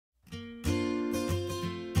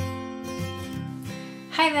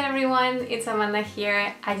Hi there everyone, it's Amanda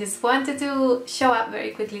here. I just wanted to show up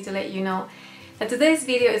very quickly to let you know that today's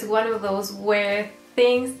video is one of those where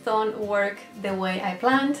things don't work the way I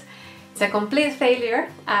planned. It's a complete failure.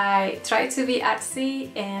 I tried to be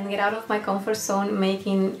artsy and get out of my comfort zone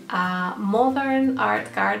making a modern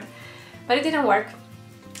art card, but it didn't work.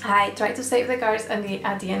 I tried to save the cards at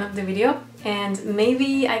the end of the video, and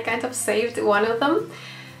maybe I kind of saved one of them,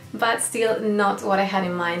 but still not what I had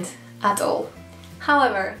in mind at all.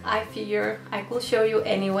 However, I figure I could show you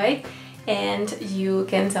anyway and you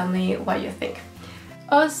can tell me what you think.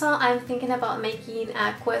 Also, I'm thinking about making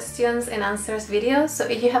a questions and answers video, so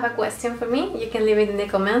if you have a question for me, you can leave it in the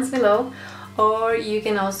comments below, or you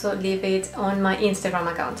can also leave it on my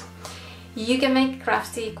Instagram account. You can make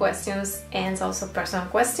crafty questions and also personal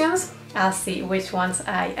questions. I'll see which ones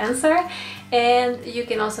I answer, and you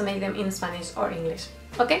can also make them in Spanish or English.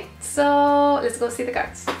 Okay, so let's go see the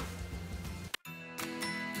cards.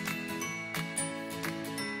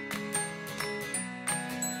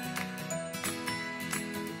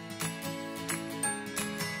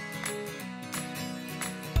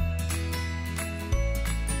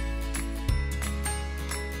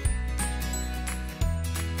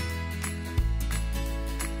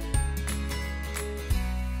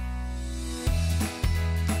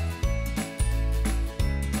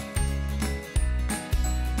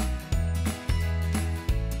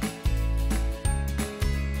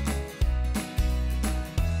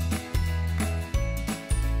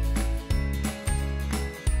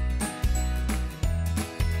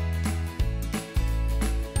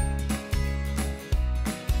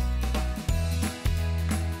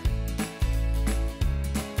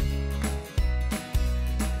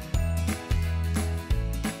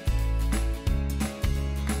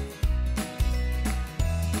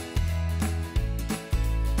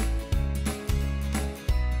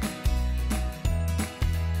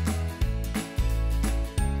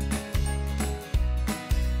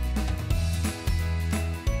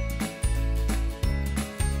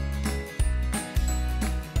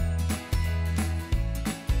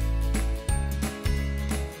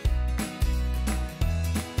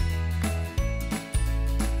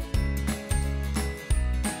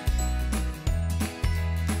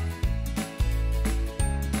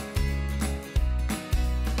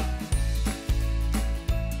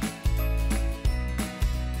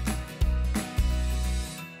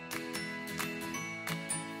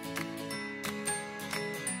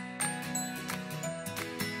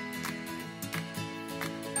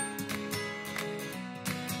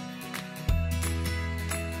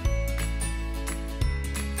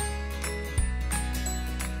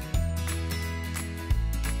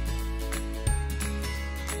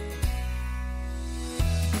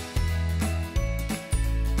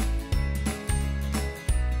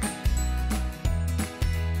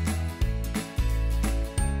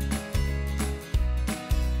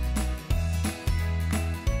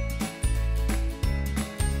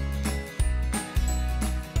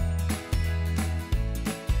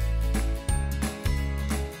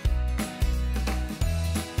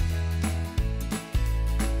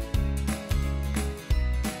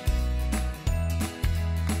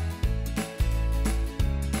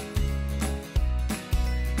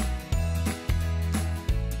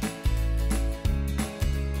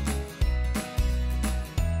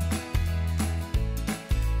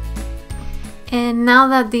 And now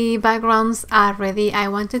that the backgrounds are ready, I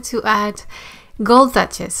wanted to add gold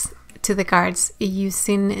touches to the cards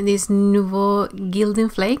using these Nuvo Gilding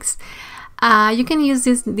Flakes. You can use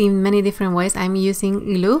this in many different ways. I'm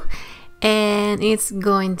using glue and it's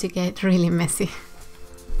going to get really messy.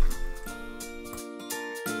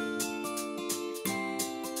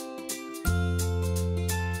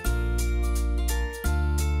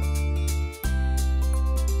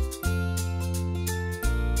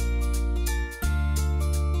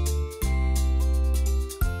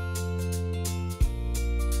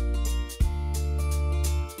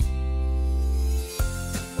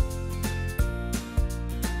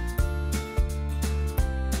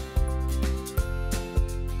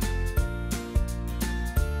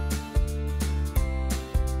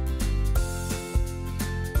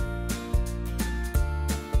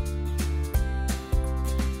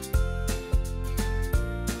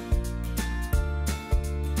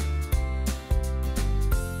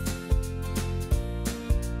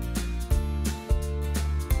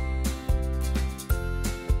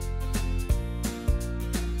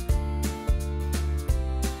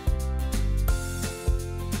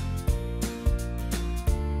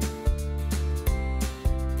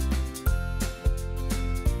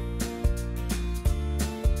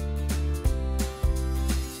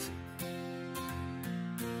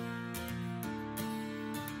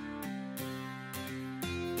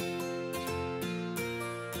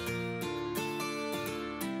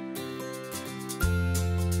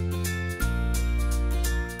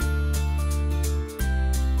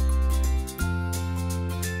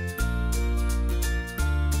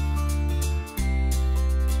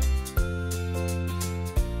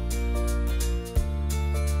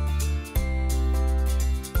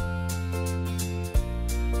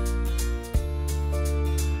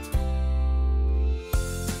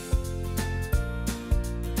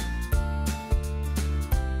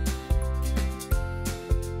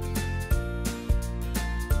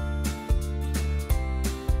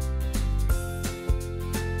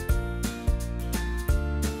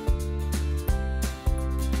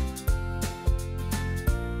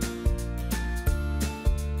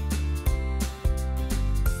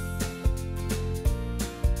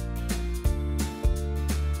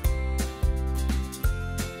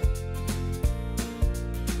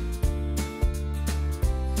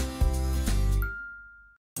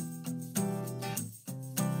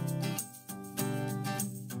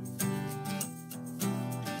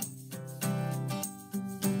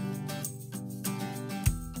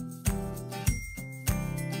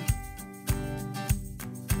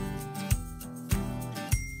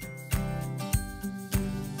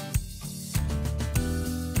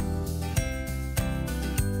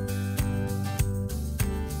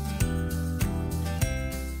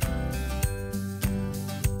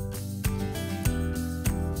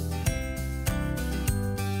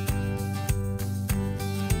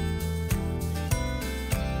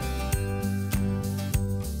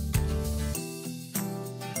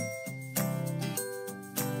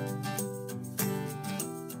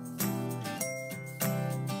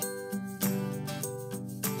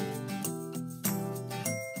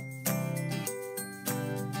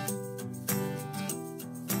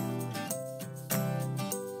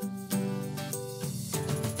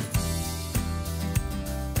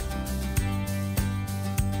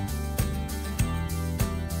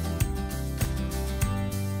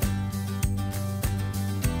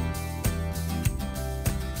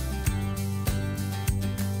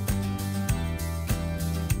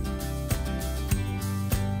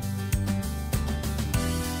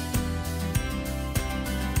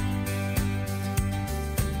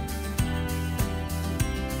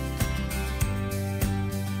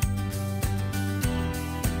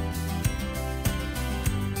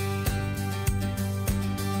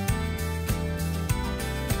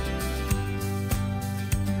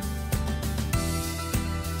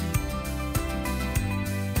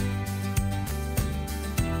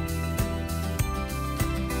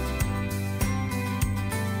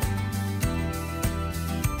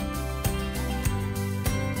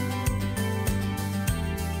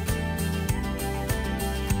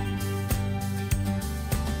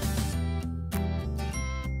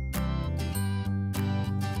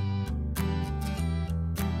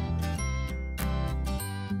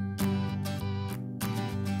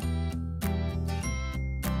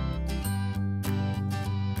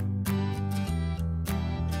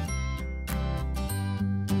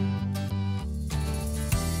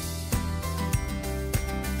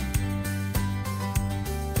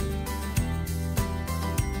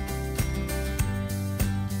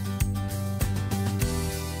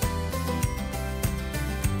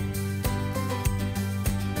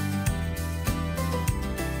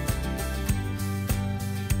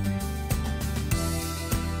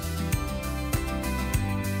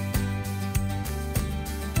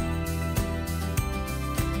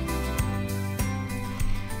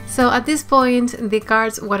 So at this point the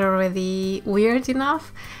cards were already weird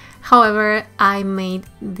enough. However, I made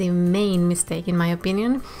the main mistake in my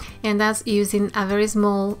opinion, and that's using a very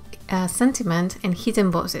small sentiment and hit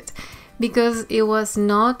emboss it, because it was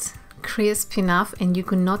not crisp enough and you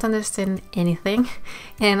could not understand anything,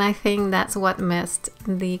 and I think that's what messed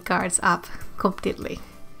the cards up completely.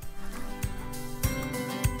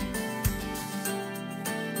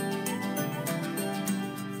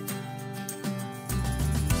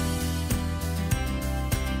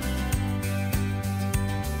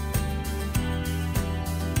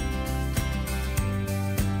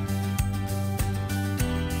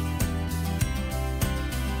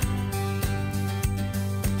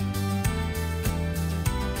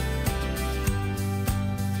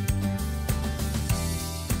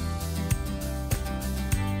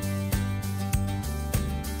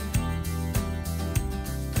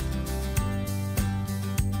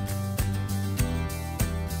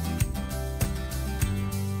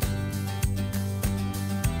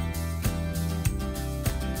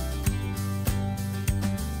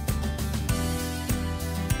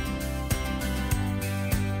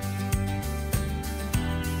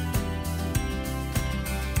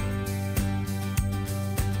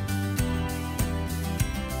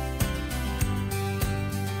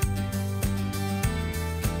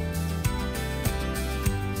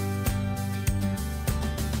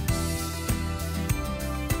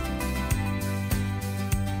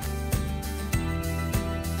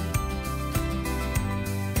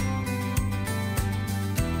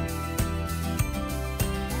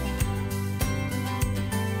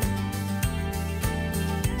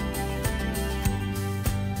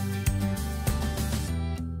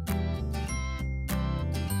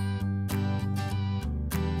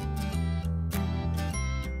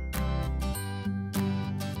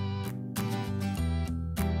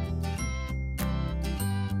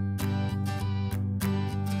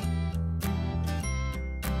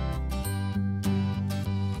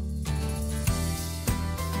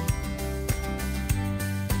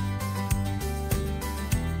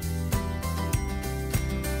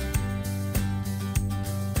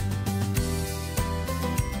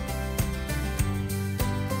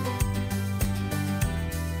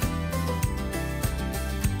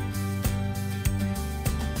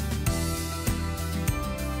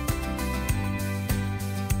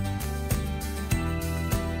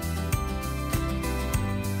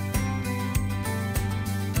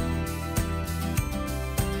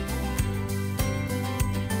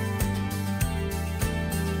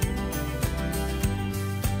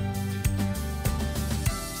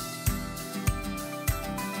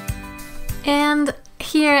 And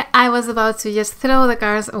here I was about to just throw the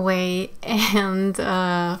cards away and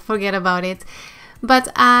forget about it,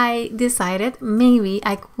 but I decided maybe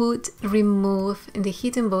I could remove the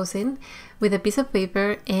heat embossing with a piece of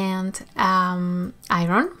paper and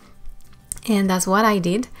iron, and that's what I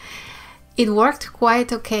did. It worked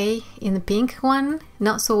quite okay in the pink one,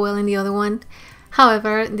 not so well in the other one.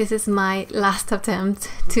 However, this is my last attempt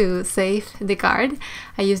to save the card.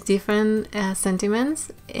 I used different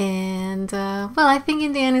sentiments, and well, I think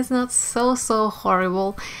in the end it's not so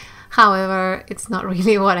horrible. However, it's not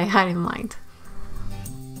really what I had in mind.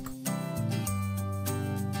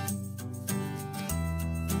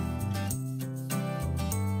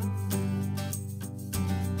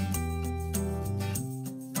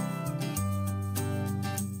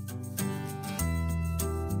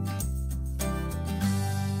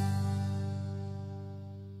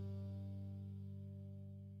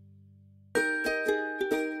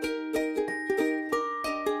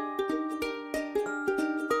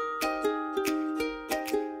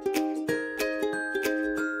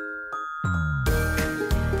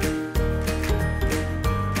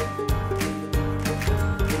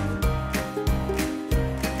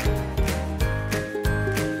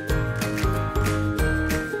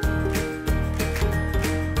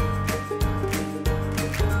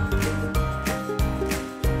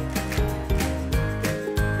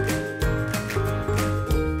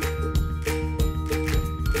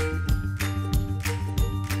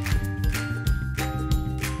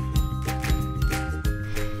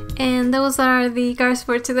 And those are the cards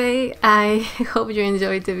for today. I hope you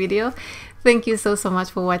enjoyed the video. Thank you so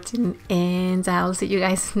much for watching, and I'll see you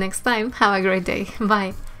guys next time. Have a great day.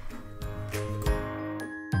 Bye.